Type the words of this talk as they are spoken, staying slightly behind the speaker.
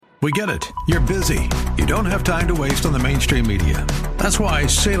We get it. You're busy. You don't have time to waste on the mainstream media. That's why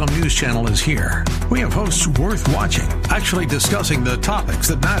Salem News Channel is here. We have hosts worth watching, actually discussing the topics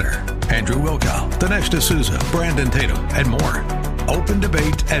that matter. Andrew Wilkow, Dinesh D'Souza, Brandon Tatum, and more. Open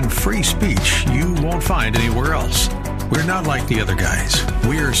debate and free speech you won't find anywhere else. We're not like the other guys.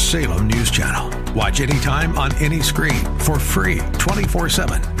 We're Salem News Channel. Watch anytime on any screen for free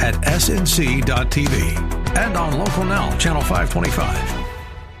 24/7 at snc.tv and on Local Now, Channel 525.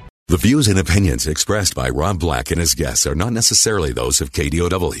 The views and opinions expressed by Rob Black and his guests are not necessarily those of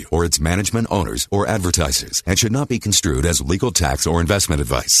KDOW or its management, owners, or advertisers and should not be construed as legal, tax, or investment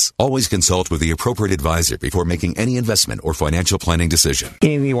advice. Always consult with the appropriate advisor before making any investment or financial planning decision.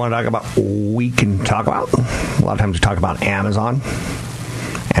 Anything you want to talk about, we can talk about. A lot of times we talk about Amazon.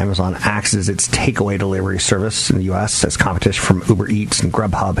 Amazon acts as its takeaway delivery service in the U.S. as competition from Uber Eats and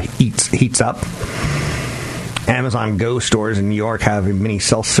Grubhub heats up. Amazon Go stores in New York have a mini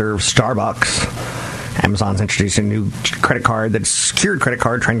self-serve Starbucks. Amazon's introduced a new credit card that's a secured credit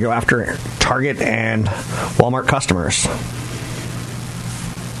card trying to go after Target and Walmart customers.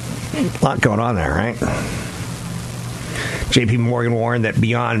 A lot going on there, right? JP Morgan warned that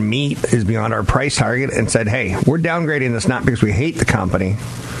Beyond Meat is beyond our price target and said, hey, we're downgrading this not because we hate the company,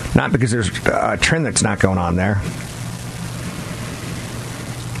 not because there's a trend that's not going on there,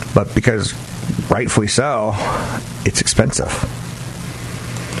 but because rightfully so, it's expensive.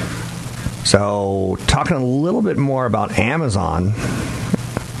 So, talking a little bit more about Amazon,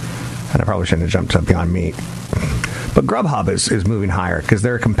 and I probably shouldn't have jumped to Beyond Meat, but Grubhub is moving higher because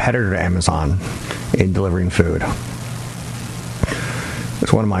they're a competitor to Amazon in delivering food.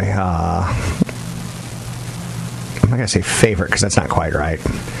 It's one of my, I'm not going to say favorite because that's not quite right.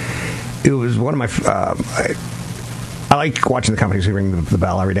 It was one of my, I like watching the companies who ring the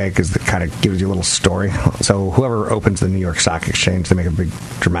bell every day because it kind of gives you a little story. So whoever opens the New York Stock Exchange, they make a big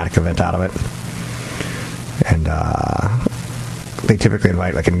dramatic event out of it. And they typically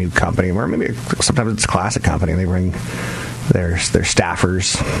invite like a new company, or maybe sometimes it's a classic company, and they bring their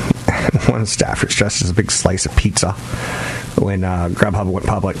staffers. One of the staffers dressed as a big slice of pizza when Grubhub went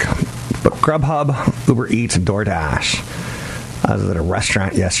public. But Grubhub, Uber Eats, and DoorDash. I was at a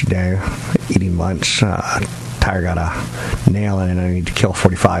restaurant yesterday eating lunch. Tire got a nail in it, and I need to kill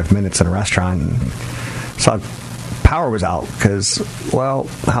 45 minutes in a restaurant. And so power was out because, well,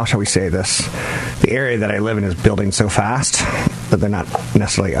 how shall we say this? The area that I live in is building so fast that they're not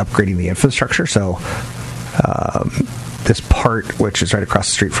necessarily upgrading the infrastructure. So this part, which is right across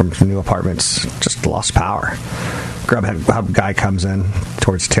the street from some new apartments, just lost power. Grubhub guy comes in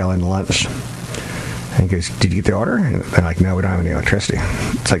towards the tail end of lunch. And he goes, did you get the order? And they're like, no, we don't have any electricity.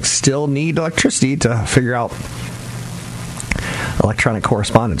 It's like, still need electricity to figure out electronic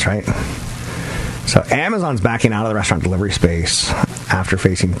correspondence, right? So Amazon's backing out of the restaurant delivery space after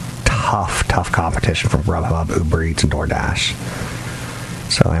facing tough competition from Grubhub, Uber Eats, and DoorDash.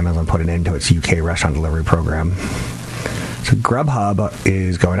 So Amazon put an end to its UK restaurant delivery program. So Grubhub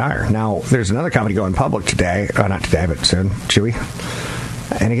is going higher. Now, there's another company going public today. Not today, but soon. Chewy.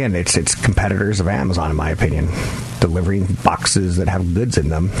 And again, it's competitors of Amazon, in my opinion, delivering boxes that have goods in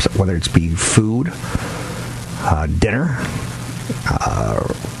them, so whether it's be food, dinner,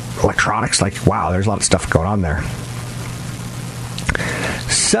 electronics. Like, wow, there's a lot of stuff going on there.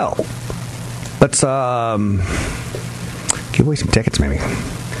 So, let's give away some tickets, maybe.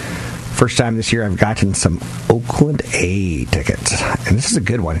 First time this year, I've gotten some Oakland A tickets, and this is a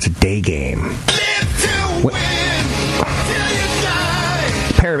good one. It's a day game.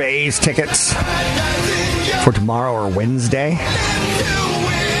 Pair of A's tickets for tomorrow or Wednesday.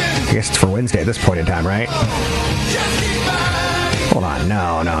 I guess it's for Wednesday at this point in time, right? Hold on.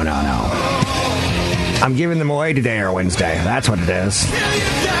 No. I'm giving them away today or Wednesday. That's what it is.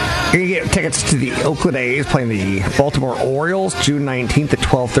 You're going to get tickets to the Oakland A's playing the Baltimore Orioles June 19th at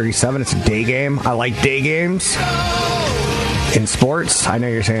 12:37. It's a day game. I like day games in sports. I know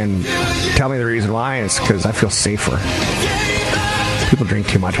you're saying, tell me the reason why. It's because I feel safer. People drink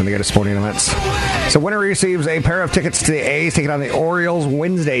too much when they go to sporting events. So winner receives a pair of tickets to the A's taking on the Orioles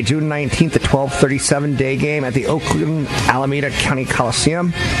Wednesday, June 19th at 12:37 day game at the Oakland Alameda County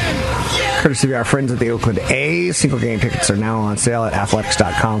Coliseum. Courtesy of our friends at the Oakland A's. Single game tickets are now on sale at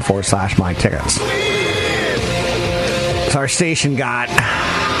athletics.com/mytickets. So our station got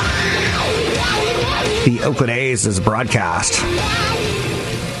the Oakland A's as a broadcast.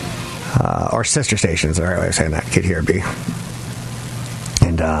 Or sister stations, the right way of saying that. Kid here, B.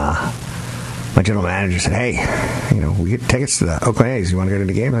 And my general manager said, hey, we get tickets to the Oakland A's. You want to go to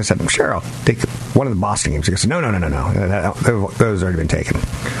the game? I said, sure, I'll take one of the Boston games. He goes, no. Those already been taken.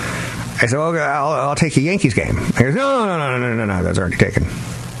 I said, well, I'll take a Yankees game. He goes, no, that's already taken.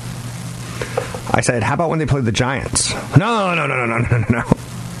 I said, how about when they play the Giants? No.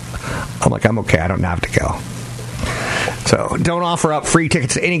 I'm like, I'm okay. I don't have to go. So don't offer up free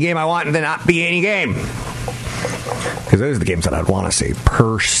tickets to any game I want and then not be any game. Because those are the games that I'd want to see,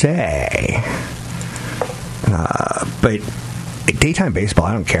 per se. But daytime baseball,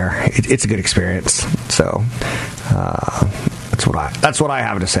 I don't care. It's a good experience. So that's what I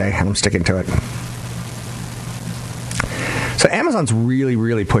have to say, and I'm sticking to it. So Amazon's really,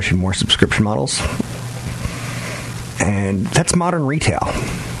 really pushing more subscription models. And that's modern retail.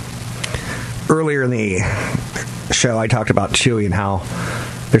 Earlier in the show, I talked about Chewy and how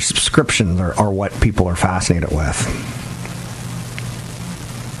their subscriptions are what people are fascinated with.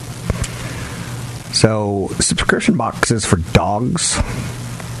 So subscription boxes for dogs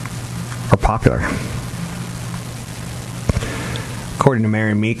are popular. According to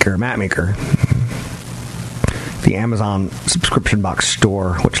Matt Meeker, the Amazon subscription box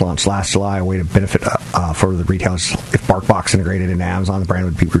store, which launched last July, a way to benefit for the retailers. If BarkBox integrated into Amazon, the brand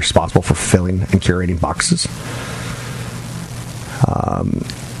would be responsible for filling and curating boxes.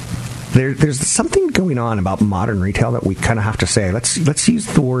 There's something going on about modern retail that we kind of have to say. Let's use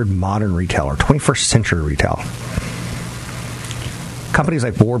the word modern retail or 21st century retail. Companies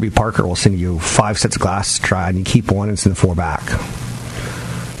like Warby Parker will send you 5 sets of glasses to try, and you keep one and send 4 back.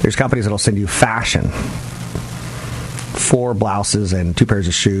 There's companies that'll send you fashion, 4 blouses and 2 pairs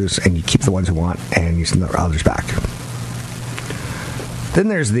of shoes, and you keep the ones you want and you send the others back. Then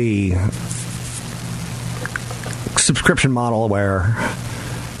there's the subscription model where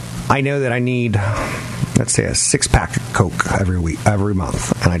I know that I need, let's say, a 6-pack of Coke every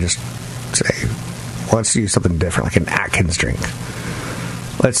month, and I just say, well, let's do something different, like an Atkins drink.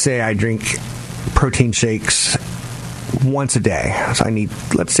 Let's say I drink protein shakes once a day, so I need,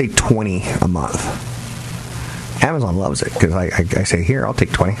 let's say, 20 a month. Amazon loves it because I say, here, I'll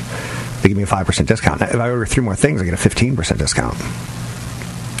take 20. They give me a 5% discount. If I order 3 more things, I get a 15% discount.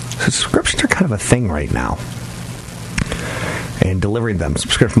 So subscriptions are kind of a thing right now. And delivering them.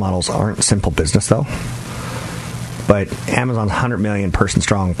 Subscription models aren't simple business, though. But Amazon's 100 million person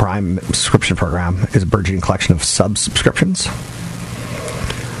strong Prime subscription program is a burgeoning collection of sub-subscriptions.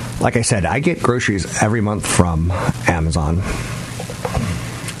 Like I said, I get groceries every month from Amazon.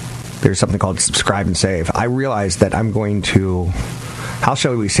 There's something called Subscribe and Save. I realized that I'm going to, how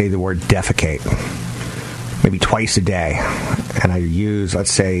shall we say the word defecate? Maybe twice a day. And I use,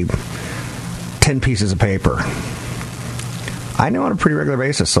 let's say, 10 pieces of paper. I know on a pretty regular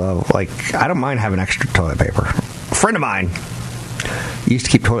basis, so I don't mind having extra toilet paper. A friend of mine used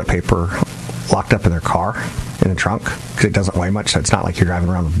to keep toilet paper locked up in their car in the trunk because it doesn't weigh much, so it's not like you're driving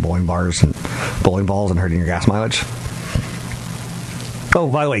around with bowling balls and hurting your gas mileage. Oh,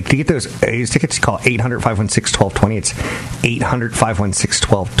 by the way, to get his tickets, call 800-516-1220. It's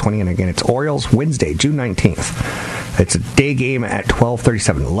 800-516-1220. And again, it's Orioles Wednesday, June 19th. It's a day game at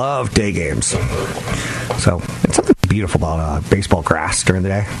 12:37. Love day games. So it's something beautiful about baseball grass during the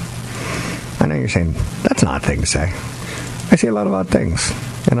day. I know you're saying, that's not a thing to say. I say a lot about things,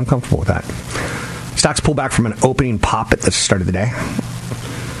 and I'm comfortable with that. Stocks pull back from an opening pop at the start of the day.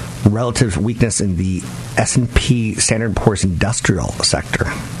 Relative weakness in the S&P Standard & Poor's industrial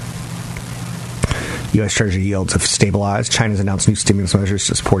sector. U.S. Treasury yields have stabilized. China's announced new stimulus measures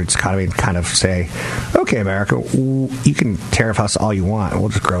to support its economy and kind of say, okay, America, you can tariff us all you want. We'll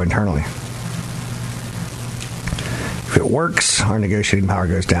just grow internally. If it works, our negotiating power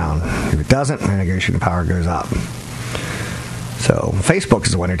goes down. If it doesn't, our negotiating power goes up. So Facebook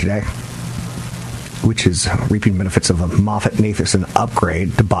is the winner today, which is reaping benefits of a Moffett-Nathanson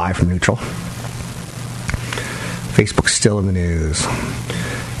upgrade to buy from neutral. Facebook's still in the news.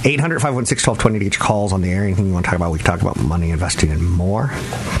 800-516-1220 to get your calls on the air. Anything you want to talk about, we can talk about money, investing, and more.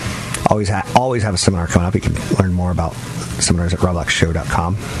 Always have a seminar coming up. You can learn more about seminars at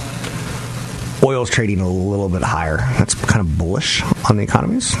robblackshow.com. Oil's trading a little bit higher. That's kind of bullish on the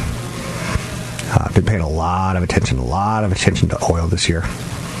economies. I've been paying a lot of attention to oil this year.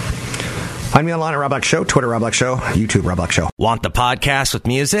 Find me online at Rob Black Show, Twitter Rob Black Show, YouTube Rob Black Show. Want the podcast with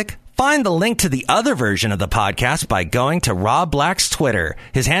music? Find the link to the other version of the podcast by going to Rob Black's Twitter.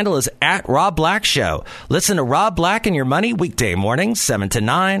 His handle is at Rob Black Show. Listen to Rob Black and Your Money weekday mornings, 7 to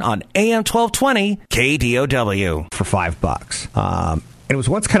 9 on AM 1220 KDOW. For $5. It was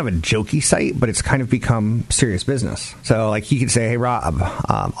once kind of a jokey site, but it's kind of become serious business. So, like, you could say, hey, Rob,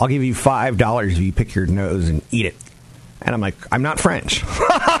 I'll give you $5 if you pick your nose and eat it. And I'm like, I'm not French.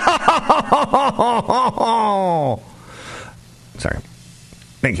 Sorry.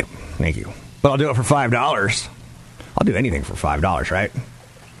 Thank you. But I'll do it for $5. I'll do anything for $5, right?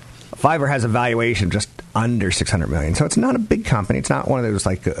 Fiverr has a valuation of just under 600 million. So it's not a big company. It's not one of those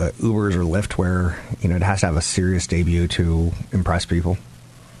like Ubers or Lyft where, it has to have a serious debut to impress people.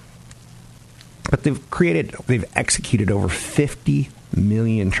 But they've executed over 50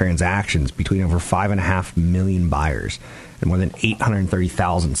 million transactions between over 5.5 million buyers and more than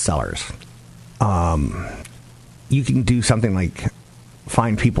 830,000 sellers. You can do something like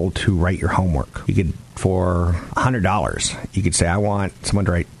find people to write your homework. You could, for $100, you could say, I want someone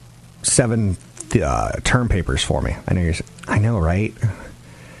to write 7 term papers for me. I know, right?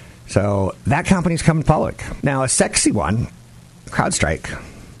 So that company's coming public. Now, a sexy one, CrowdStrike,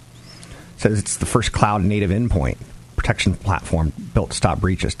 says it's the first cloud-native endpoint protection platform built to stop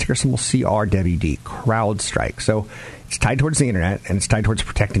breaches. Ticker symbol CRWD, CrowdStrike. So it's tied towards the internet, and it's tied towards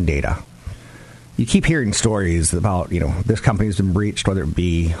protecting data. You keep hearing stories about, this company's been breached, whether it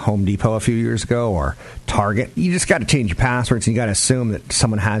be Home Depot a few years ago or Target. You just got to change your passwords, and you got to assume that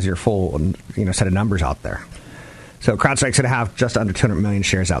someone has your full, set of numbers out there. So CrowdStrike's going to have just under 200 million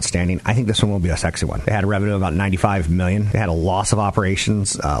shares outstanding. I think this one will be a sexy one. They had a revenue of about 95 million. They had a loss in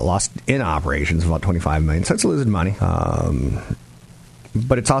operations of about 25 million. So it's losing money.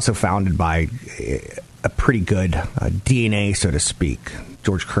 But it's also founded by a pretty good DNA, so to speak.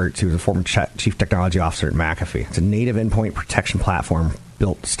 George Kurtz, who was a former chief technology officer at McAfee. It's a native endpoint protection platform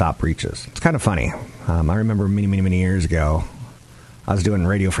built to stop breaches. It's kind of funny. I remember many years ago, I was doing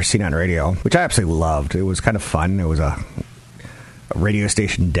radio for CNET Radio, which I absolutely loved. It was kind of fun. It was a radio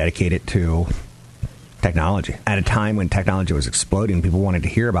station dedicated to technology. At a time when technology was exploding, people wanted to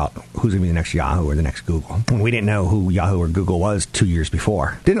hear about who's going to be the next Yahoo or the next Google. And we didn't know who Yahoo or Google was 2 years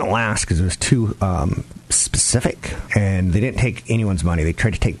before. It didn't last because it was too specific, and they didn't take anyone's money. They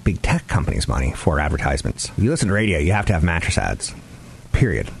tried to take big tech companies' money for advertisements. If you listen to radio, you have to have mattress ads.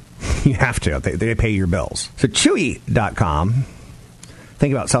 Period. You have to. They pay your bills. So Chewy.com,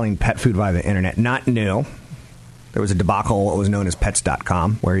 think about selling pet food via the internet. Not new. There was a debacle, what was known as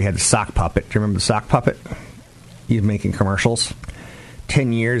Pets.com, where you had the sock puppet. Do you remember the sock puppet? He was making commercials.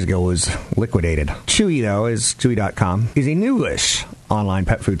 10 years ago, it was liquidated. Chewy, though, Chewy.com, is a newish online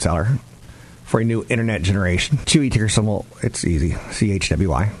pet food seller for a new internet generation. Chewy, ticker symbol, it's easy,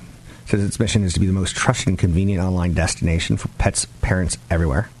 CHWY. Says its mission is to be the most trusted and convenient online destination for pets, parents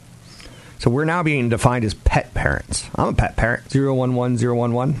everywhere. So we're now being defined as pet parents. I'm a pet parent.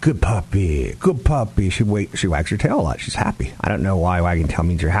 011011. Good puppy. Good puppy. She wags her tail a lot. She's happy. I don't know why wagging tail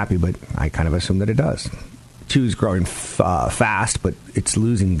means you're happy, but I kind of assume that it does. Chewy's growing fast, but it's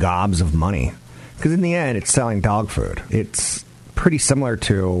losing gobs of money. Because in the end, it's selling dog food. It's pretty similar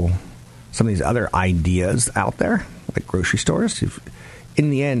to some of these other ideas out there, like grocery stores. In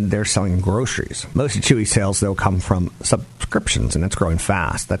the end, they're selling groceries. Most of Chewy sales, though, come from subscriptions, and that's growing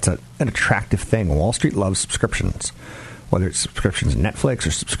fast. That's an attractive thing. Wall Street loves subscriptions. Whether it's subscriptions to Netflix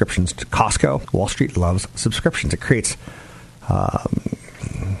or subscriptions to Costco, Wall Street loves subscriptions. It creates a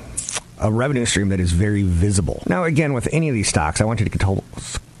revenue stream that is very visible. Now, again, with any of these stocks, I want you to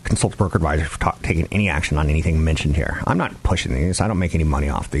consult a broker advisor for taking any action on anything mentioned here. I'm not pushing these. I don't make any money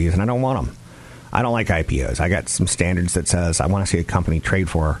off these, and I don't want them. I don't like IPOs. I got some standards that says I want to see a company trade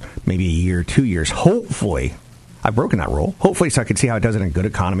for maybe a year, 2 years. Hopefully, I've broken that rule. Hopefully, so I can see how it does in a good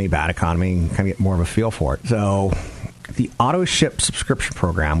economy, bad economy, and kind of get more of a feel for it. So the AutoShip subscription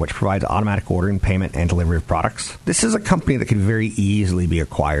program, which provides automatic ordering, payment, and delivery of products. This is a company that could very easily be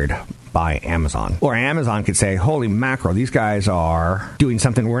acquired by Amazon. Or Amazon could say, holy mackerel, these guys are doing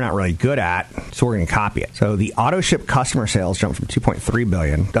something we're not really good at, so we're going to copy it. So the AutoShip customer sales jumped from $2.3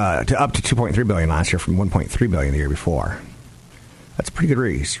 billion to up to $2.3 billion last year from $1.3 billion the year before. That's a pretty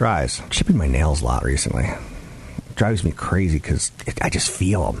good rise. I'm chipping my nails a lot recently. It drives me crazy because I just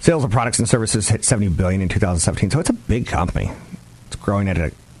feel them. Sales of products and services hit $70 billion in 2017, so it's a big company. It's growing at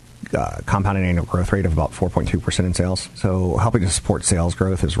a compounded annual growth rate of about 4.2% in sales. So helping to support sales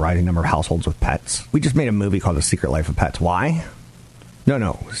growth is rising number of households with pets. We just made a movie called The Secret Life of Pets. Why?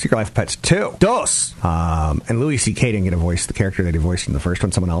 No. Secret Life of Pets 2. Dos! And Louis C.K. didn't get to voice the character that he voiced in the first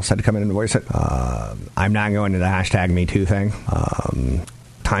one. Someone else had to come in and voice it. I'm not going to the hashtag #MeToo thing.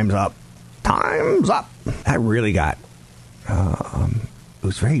 Time's up. Time's up! I really got... it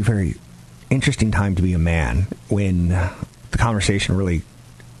was very, very interesting time to be a man when the conversation really...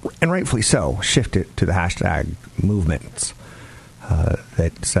 and rightfully so, shift it to the hashtag movements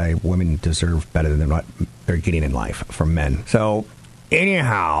that say women deserve better than what they're getting in life from men. So,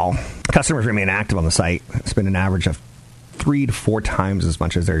 anyhow, customers remain active on the site. Spend an average of 3 to 4 times as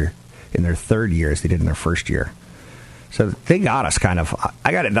much as they're in their third year as they did in their first year. So, they got us kind of.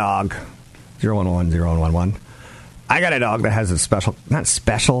 I got a dog, 011011. I got a dog that has a special, not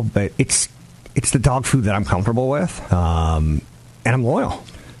special, but it's the dog food that I'm comfortable with, and I'm loyal.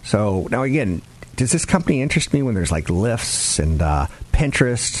 So, now again, does this company interest me when there's like Lyfts and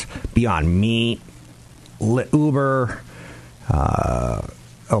Pinterest, Beyond Meat, Uber? By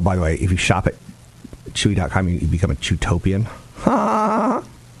the way, if you shop at Chewy.com, you become a Chewtopian.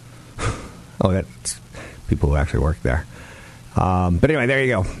 That's people who actually work there. But anyway, there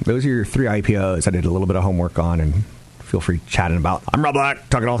you go. Those are your 3 IPOs I did a little bit of homework on, and feel free chatting about. I'm Rob Black,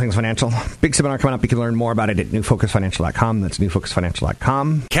 talking all things financial. Big seminar coming up. You can learn more about it at newfocusfinancial.com. That's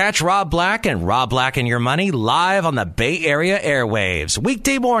newfocusfinancial.com. Catch Rob Black and Rob Black and Your Money live on the Bay Area airwaves,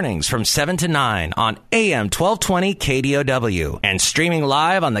 weekday mornings from 7 to 9 on AM 1220 KDOW, and streaming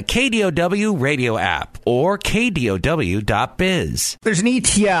live on the KDOW radio app or KDOW.biz. There's an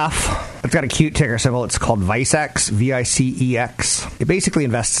ETF. It's got a cute ticker symbol. It's called VICEX, V-I-C-E-X. It basically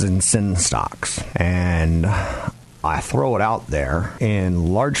invests in SIN stocks. And I throw it out there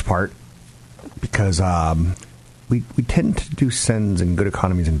in large part because we tend to do SINs in good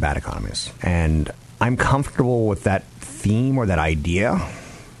economies and bad economies. And I'm comfortable with that theme or that idea.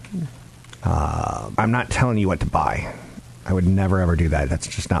 I'm not telling you what to buy. I would never, ever do that. That's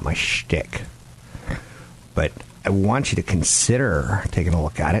just not my shtick. But I want you to consider taking a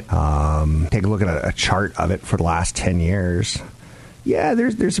look at it. Take a look at a chart of it for the last 10 years. Yeah,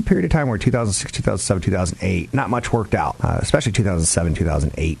 there's a period of time where 2006, 2007, 2008, not much worked out, especially 2007,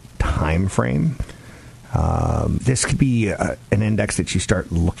 2008 time frame. This could be an index that you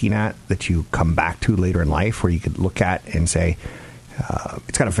start looking at, that you come back to later in life, where you could look at and say,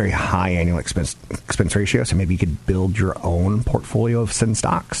 it's got a very high annual expense ratio, so maybe you could build your own portfolio of SIN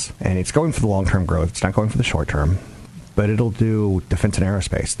stocks. And it's going for the long-term growth. It's not going for the short-term. But it'll do defense and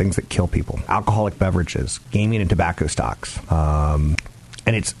aerospace, things that kill people, alcoholic beverages, gaming and tobacco stocks. And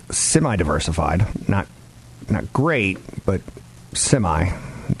it's semi-diversified. Not great, but semi.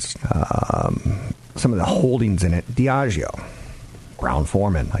 It's, some of the holdings in it, Diageo,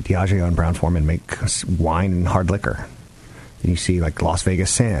 Brown-Forman. Diageo and Brown-Forman make wine and hard liquor. And you see like Las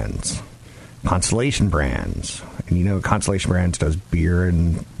Vegas Sands, Constellation Brands. And you know Constellation Brands does beer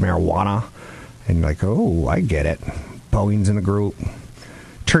and marijuana. And you're like, oh, I get it. Boeing's in the group.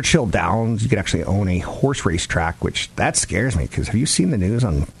 Churchill Downs, you could actually own a horse race track, which that scares me, because have you seen the news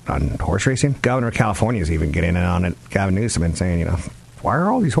on horse racing? Governor of California is even getting in on it. Gavin Newsom and saying, why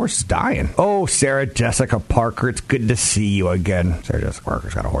are all these horses dying? Oh, Sarah Jessica Parker, it's good to see you again. Sarah Jessica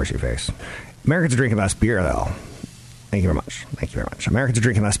Parker's got a horsey face. Americans are drinking less beer, though. Thank you very much. Thank you very much. Americans are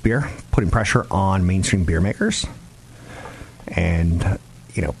drinking less beer, putting pressure on mainstream beer makers. And,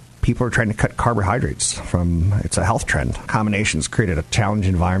 people are trying to cut carbohydrates it's a health trend. Combinations created a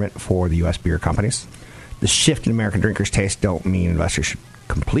challenging environment for the U.S. beer companies. The shift in American drinkers' taste don't mean investors should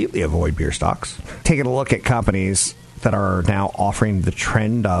completely avoid beer stocks. Taking a look at companies that are now offering the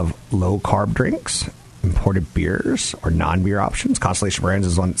trend of low-carb drinks, imported beers, or non-beer options. Constellation Brands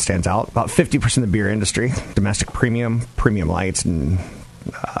is one that stands out. About 50% of the beer industry, domestic premium lights, and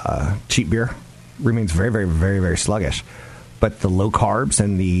cheap beer remains very, very, very, very sluggish. But the low carbs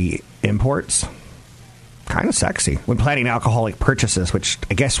and the imports, kind of sexy. When planning alcoholic purchases, which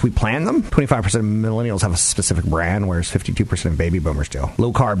I guess we plan them, 25% of millennials have a specific brand, whereas 52% of baby boomers do.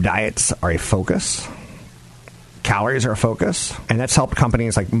 Low carb diets are a focus. Calories are a focus. And that's helped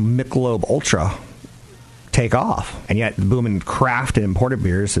companies like Michelob Ultra take off. And yet the boom in craft and imported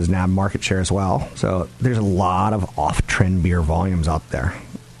beers has nabbed market share as well. So there's a lot of off-trend beer volumes out there.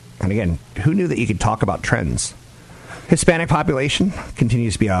 And again, who knew that you could talk about trends? Hispanic population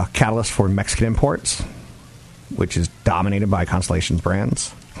continues to be a catalyst for Mexican imports, which is dominated by Constellation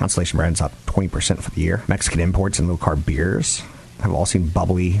Brands. Constellation Brands up 20% for the year. Mexican imports and low-carb beers have all seen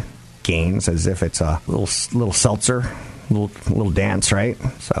bubbly gains, as if it's a little seltzer, little dance, right?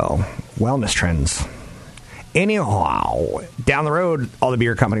 So, wellness trends. Anyhow, down the road, all the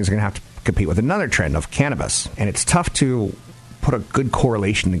beer companies are going to have to compete with another trend of cannabis. And it's tough to put a good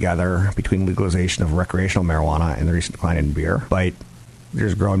correlation together between legalization of recreational marijuana and the recent decline in beer. But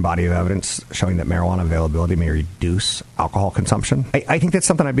there's a growing body of evidence showing that marijuana availability may reduce alcohol consumption. I think that's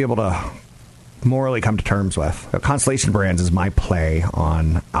something I'd be able to morally come to terms with. Constellation Brands is my play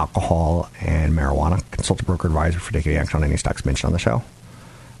on alcohol and marijuana. Consultant broker advisor for taking action on any stocks mentioned on the show.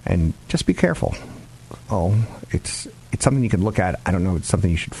 And just be careful. It's something you can look at. I don't know. It's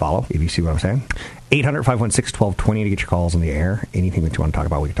something you should follow, if you see what I'm saying. 800-516-1220 to get your calls on the air. Anything that you want to talk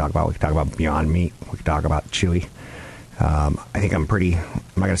about, we can talk about. We can talk about Beyond Meat. We can talk about Chewy. I think I'm not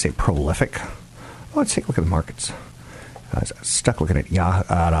going to say prolific. Let's take a look at the markets. I was stuck looking at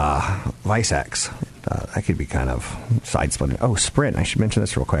VICEX. That could be kind of side-splitting. Oh, Sprint. I should mention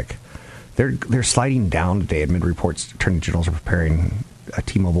this real quick. They're sliding down today amid reports Attorney Generals are preparing a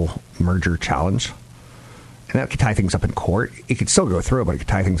T-Mobile merger challenge. And that could tie things up in court. It could still go through, but it could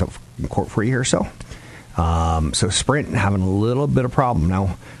tie things up in court for a year or so. So Sprint having a little bit of problem.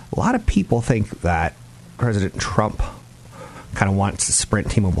 Now, a lot of people think that President Trump kind of wants the Sprint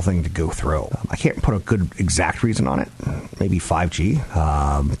T-Mobile thing to go through. I can't put a good exact reason on it. Maybe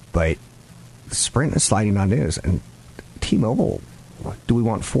 5G. But Sprint is sliding on news. And T-Mobile, do we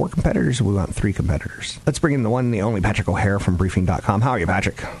want 4 competitors or do we want 3 competitors? Let's bring in the one, the only Patrick O'Hare from Briefing.com. How are you,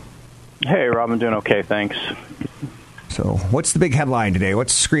 Patrick? Hey, Rob, I'm doing okay, thanks. So what's the big headline today?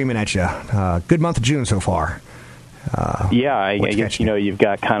 What's screaming at you? Good month of June so far. I guess, you've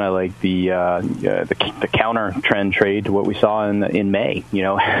got kind of like the counter trend trade to what we saw in May.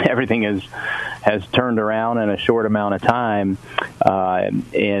 Everything has turned around in a short amount of time, and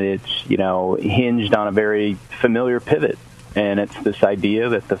it's, hinged on a very familiar pivot. And it's this idea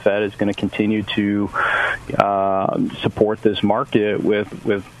that the Fed is going to continue to support this market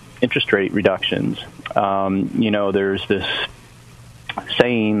with interest rate reductions. There's this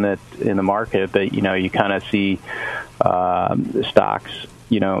saying that in the market that, you kind of see stocks,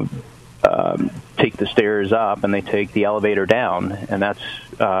 take the stairs up and they take the elevator down. And that's,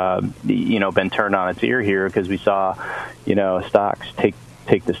 been turned on its ear here because we saw, stocks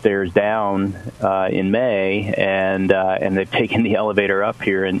take the stairs down in May, and they've taken the elevator up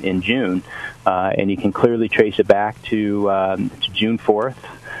here in June. And you can clearly trace it back to June 4th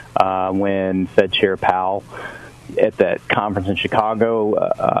when Fed Chair Powell, at that conference in Chicago,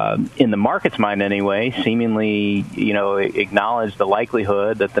 in the market's mind anyway, seemingly, acknowledged the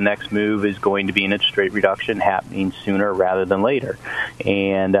likelihood that the next move is going to be an interest rate reduction happening sooner rather than later.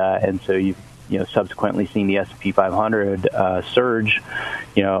 And so you've subsequently seen the S&P 500 surge,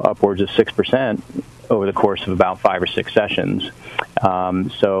 upwards of 6% over the course of about 5 or 6 sessions.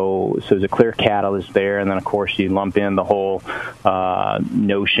 So there's a clear catalyst there. And then, of course, you lump in the whole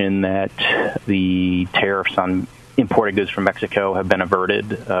notion that the tariffs on imported goods from Mexico have been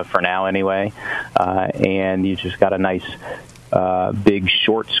averted for now anyway. And you just got a nice big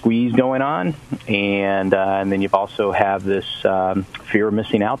short squeeze going on. And then you've also have this fear of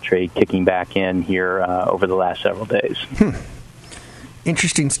missing out trade kicking back in here over the last several days.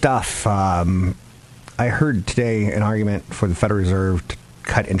 Interesting stuff. I heard today an argument for the Federal Reserve to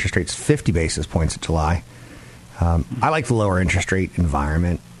cut interest rates 50 basis points in July. I like the lower interest rate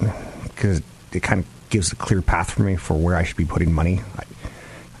environment because it kind of gives a clear path for me for where I should be putting money.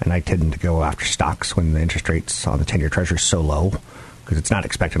 And I tend to go after stocks when the interest rates on the 10-year Treasury is so low because it's not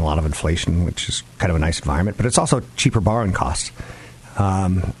expecting a lot of inflation, which is kind of a nice environment. But it's also cheaper borrowing costs.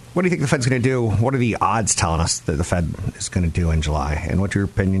 What do you think the Fed's going to do? What are the odds telling us that the Fed is going to do in July? And what's your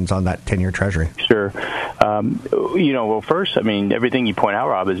opinions on that 10-year Treasury? Sure. Well, first, everything you point out,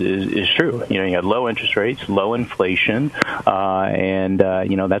 Rob, is true. You have low interest rates, low inflation, and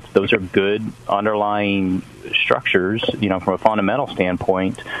those are good underlying structures, from a fundamental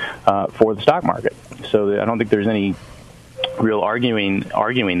standpoint for the stock market. So I don't think there's any real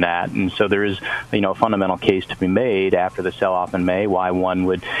arguing that, and so there is a fundamental case to be made after the sell-off in May why one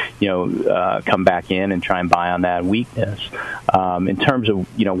would come back in and try and buy on that weakness. In terms of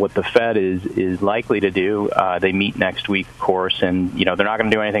what the Fed is likely to do, they meet next week, of course, and they're not going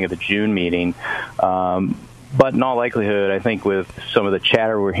to do anything at the June meeting. But in all likelihood, I think with some of the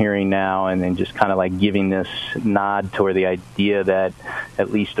chatter we're hearing now and then just kind of like giving this nod toward the idea that at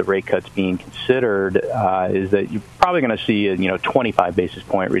least the rate cuts being considered is that you're probably going to see a 25 basis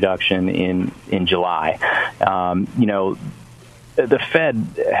point reduction in July. The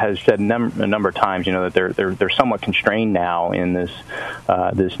Fed has said a number of times, that they're somewhat constrained now in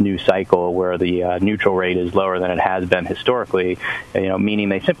this new cycle where the neutral rate is lower than it has been historically. Meaning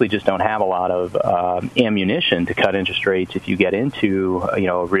they simply just don't have a lot of ammunition to cut interest rates if you get into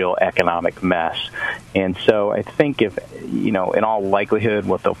a real economic mess. And so I think if in all likelihood,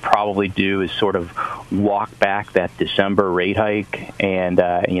 what they'll probably do is sort of walk back that December rate hike and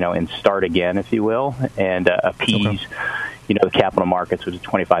and start again, if you will, and appease. Okay. The capital markets with a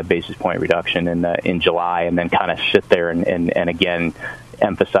 25 basis point reduction in July, and then kind of sit there and again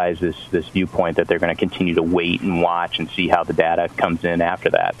emphasize this viewpoint that they're going to continue to wait and watch and see how the data comes in after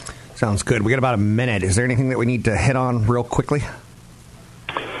that. Sounds good. We got about a minute. Is there anything that we need to hit on real quickly?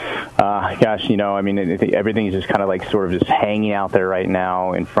 Everything is just kind of like sort of just hanging out there right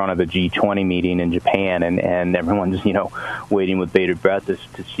now in front of the G20 meeting in Japan, and everyone's, waiting with bated breath to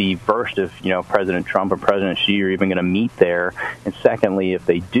see first if, President Trump or President Xi are even going to meet there, and secondly, if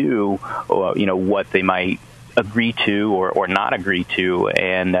they do, what they might agree to or not agree to.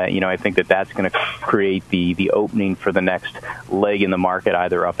 And, I think that's going to create the opening for the next leg in the market,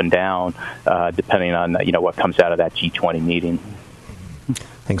 either up and down, depending on, what comes out of that G20 meeting.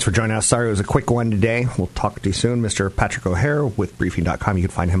 Thanks for joining us. Sorry it was a quick one today. We'll talk to you soon. Mr. Patrick O'Hare with Briefing.com. You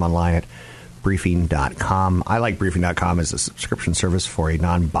can find him online at Briefing.com. I like Briefing.com as a subscription service for a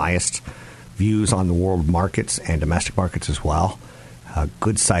non-biased views on the world markets and domestic markets as well.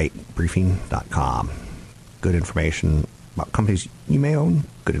 Good site, Briefing.com. Good information about companies you may own,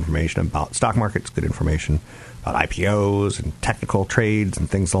 good information about stock markets, good information about IPOs and technical trades and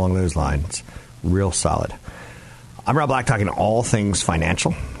things along those lines. Real solid. I'm Rob Black, talking all things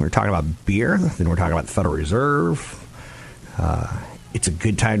financial. We're talking about beer, then we're talking about the Federal Reserve. It's a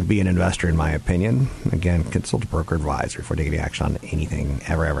good time to be an investor, in my opinion. Again, consult a broker advisor before taking action on anything,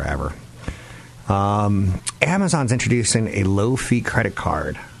 ever. Amazon's introducing a low-fee credit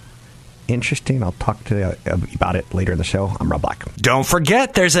card. Interesting. I'll talk to you about it later in the show. I'm Rob Black. Don't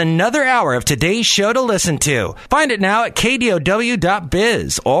forget, there's another hour of today's show to listen to. Find it now at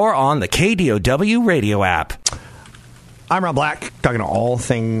KDOW.biz or on the KDOW radio app. I'm Rob Black, talking to all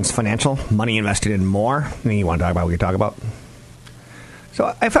things financial, money invested in more. Anything you want to talk about, we can talk about.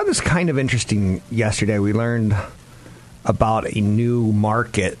 So I found this kind of interesting yesterday. We learned about a new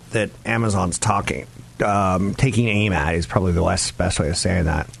market that Amazon's taking aim at is probably the best way of saying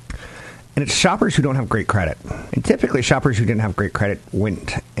that. And it's shoppers who don't have great credit. And typically shoppers who didn't have great credit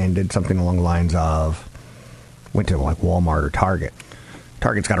went and did something along the lines of went to like Walmart or Target.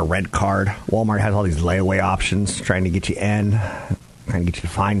 Target's got a red card. Walmart has all these layaway options, trying to get you in, trying to get you to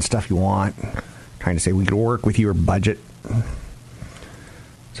find stuff you want, trying to say we could work with your budget.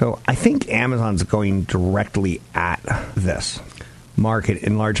 So I think Amazon's going directly at this market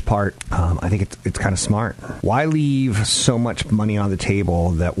in large part. I think it's kind of smart. Why leave so much money on the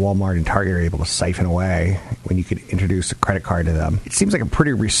table that Walmart and Target are able to siphon away when you could introduce a credit card to them? It seems like a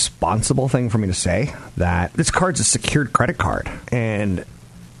pretty responsible thing for me to say that this card's a secured credit card, and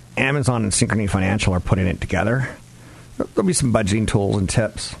Amazon and Synchrony Financial are putting it together. There'll be some budgeting tools and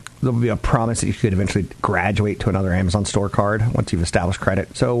tips. There'll be a promise that you could eventually graduate to another Amazon store card once you've established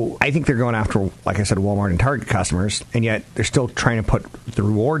credit. So I think they're going after, like I said, Walmart and Target customers, and yet they're still trying to put the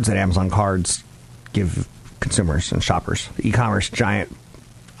rewards that Amazon cards give consumers and shoppers. The e-commerce giant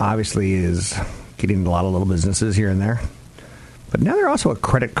obviously is getting into a lot of little businesses here and there. But now they're also a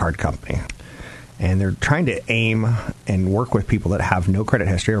credit card company. And they're trying to aim and work with people that have no credit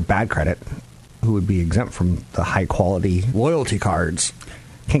history or bad credit who would be exempt from the high-quality loyalty cards.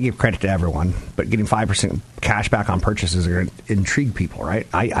 Can't give credit to everyone, but getting 5% cash back on purchases are going to intrigue people, right?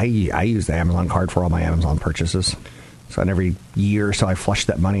 I use the Amazon card for all my Amazon purchases. So every year or so, I flush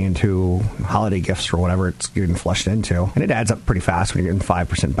that money into holiday gifts or whatever it's getting flushed into. And it adds up pretty fast when you're getting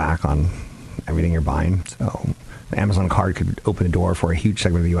 5% back on everything you're buying. So the Amazon card could open the door for a huge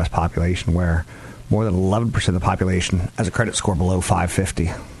segment of the U.S. population where more than 11% of the population has a credit score below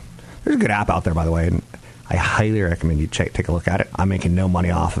 550. There's a good app out there, by the way, and I highly recommend you take a look at it. I'm making no money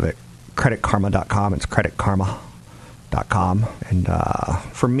off of it. CreditKarma.com. It's CreditKarma.com. And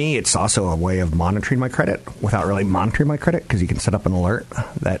for me, it's also a way of monitoring my credit without really monitoring my credit, because you can set up an alert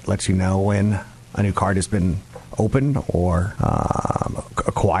that lets you know when a new card has been opened or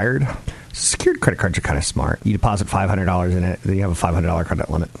acquired. Secured credit cards are kind of smart. You deposit $500 in it, then you have a $500 credit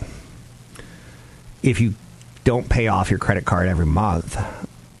limit. If you don't pay off your credit card every month,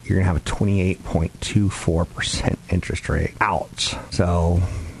 you're going to have a 28.24% interest rate. Ouch. So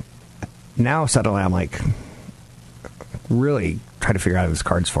now suddenly I'm like really trying to figure out if this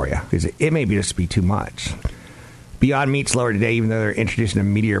card's for you, because it may just be too much. Beyond Meat's lower today, even though they're introducing a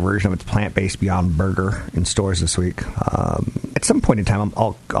meatier version of its plant-based Beyond Burger in stores this week. At some point in time,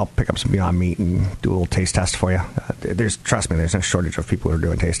 I'll pick up some Beyond Meat and do a little taste test for you. Trust me, there's no shortage of people who are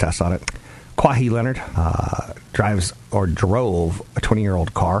doing taste tests on it. Quahi Leonard drove a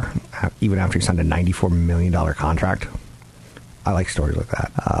 20-year-old car even after he signed a $94 million contract. I like stories like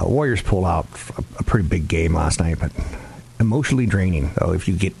that. Warriors pulled out a pretty big game last night, but emotionally draining, though, if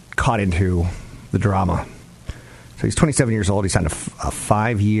you get caught into the drama. So he's 27 years old. He signed a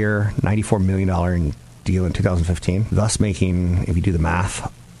 5-year, $94 million deal in 2015, thus making, if you do the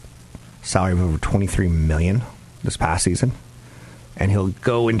math, salary of over $23 million this past season. And he'll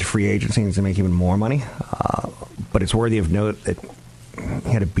go into free agency and he's going to make even more money. But it's worthy of note that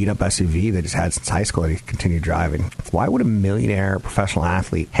he had a beat-up SUV that he's had since high school that he continued driving. Why would a millionaire professional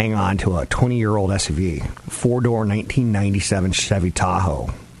athlete hang on to a 20-year-old SUV, four-door 1997 Chevy Tahoe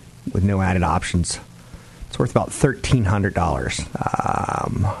with no added options? It's worth about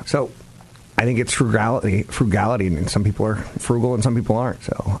 $1,300. So I think it's frugality, and some people are frugal and some people aren't.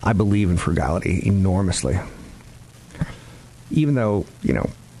 So I believe in frugality enormously. Even though,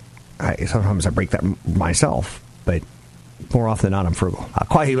 sometimes I break that myself, but more often than not, I'm frugal.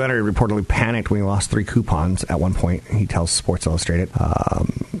 Kawhi Leonard reportedly panicked when he lost 3 coupons at one point. He tells Sports Illustrated.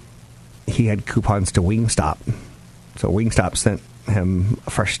 He had coupons to Wingstop. So Wingstop sent him a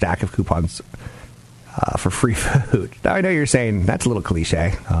fresh stack of coupons for free food. Now, I know you're saying that's a little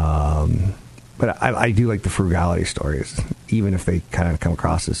cliche, but I do like the frugality stories, even if they kind of come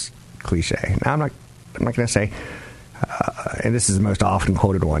across as cliche. Now, I'm not going to say, and this is the most often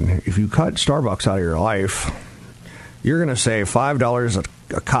quoted one, if you cut Starbucks out of your life, you're going to save $5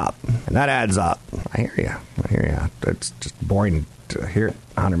 a cup, and that adds up. I hear you. It's just boring to hear it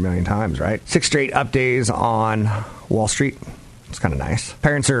 100 million times, right? 6 straight up days on Wall Street. It's kind of nice.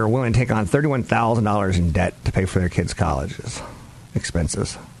 Parents are willing to take on $31,000 in debt to pay for their kids' colleges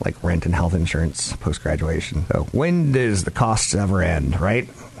expenses, like rent and health insurance post-graduation. So when does the costs ever end, right?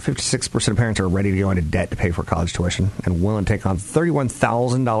 56% of parents are ready to go into debt to pay for college tuition and willing to take on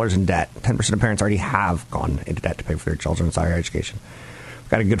 $31,000 in debt. 10% of parents already have gone into debt to pay for their children's higher education. I've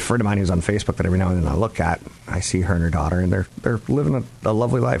got a good friend of mine who's on Facebook that every now and then I look at. I see her and her daughter, and they're living a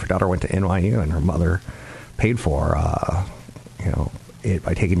lovely life. Her daughter went to NYU, and her mother paid for it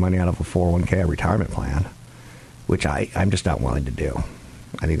by taking money out of a 401k, a retirement plan, which I'm just not willing to do.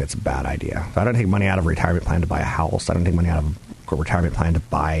 I think that's a bad idea. So I don't take money out of a retirement plan to buy a house. I don't take money out of a retirement plan to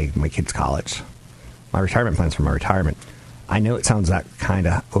buy my kids' college. My retirement plan's for my retirement. I know it sounds that kind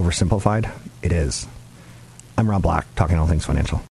of oversimplified. It is. I'm Rob Black, talking all things financial.